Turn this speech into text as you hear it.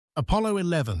Apollo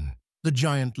 11, The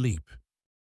Giant Leap.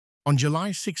 On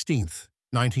July 16,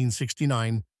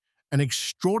 1969, an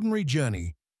extraordinary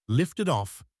journey lifted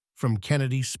off from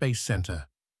Kennedy Space Center.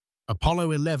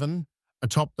 Apollo 11,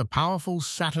 atop the powerful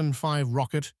Saturn V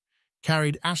rocket,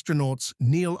 carried astronauts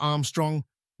Neil Armstrong,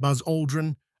 Buzz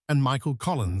Aldrin, and Michael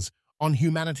Collins on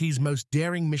humanity's most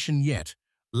daring mission yet,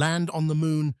 land on the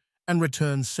Moon and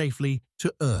return safely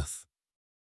to Earth.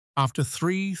 After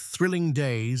 3 thrilling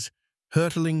days,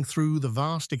 hurtling through the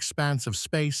vast expanse of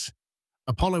space,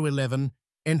 Apollo 11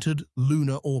 entered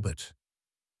lunar orbit.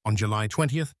 On July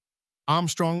 20th,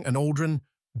 Armstrong and Aldrin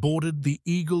boarded the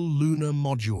Eagle lunar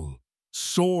module,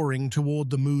 soaring toward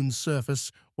the Moon's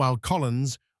surface while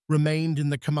Collins remained in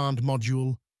the command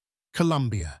module,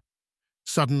 Columbia.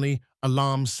 Suddenly,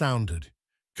 alarms sounded.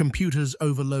 Computers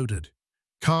overloaded.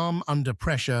 Calm under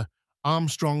pressure,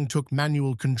 Armstrong took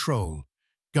manual control,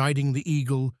 guiding the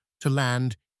Eagle to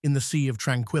land in the Sea of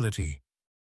Tranquility.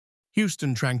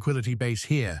 Houston Tranquility Base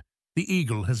here. The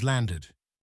Eagle has landed.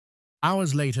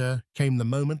 Hours later came the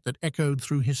moment that echoed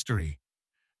through history.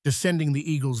 Descending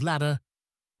the Eagle's ladder,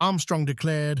 Armstrong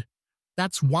declared,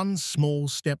 "That's one small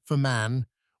step for man,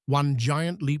 one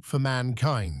giant leap for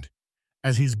mankind,"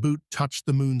 as his boot touched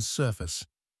the Moon's surface.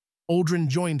 Aldrin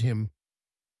joined him,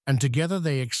 and together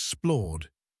they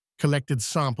explored, collected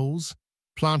samples,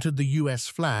 planted the U.S.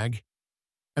 flag,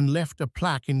 and left a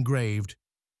plaque engraved,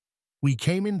 "We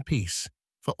came in peace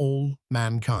for all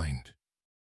mankind."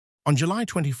 On July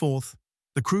 24th,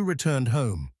 the crew returned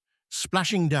home,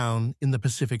 splashing down in the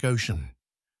Pacific Ocean.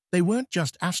 They weren't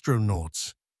just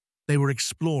astronauts, they were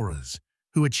explorers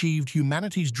who achieved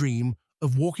humanity's dream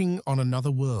of walking on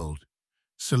another world,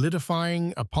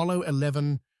 solidifying Apollo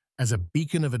 11 as a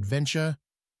beacon of adventure,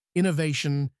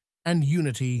 innovation, and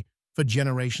unity for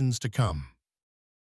generations to come.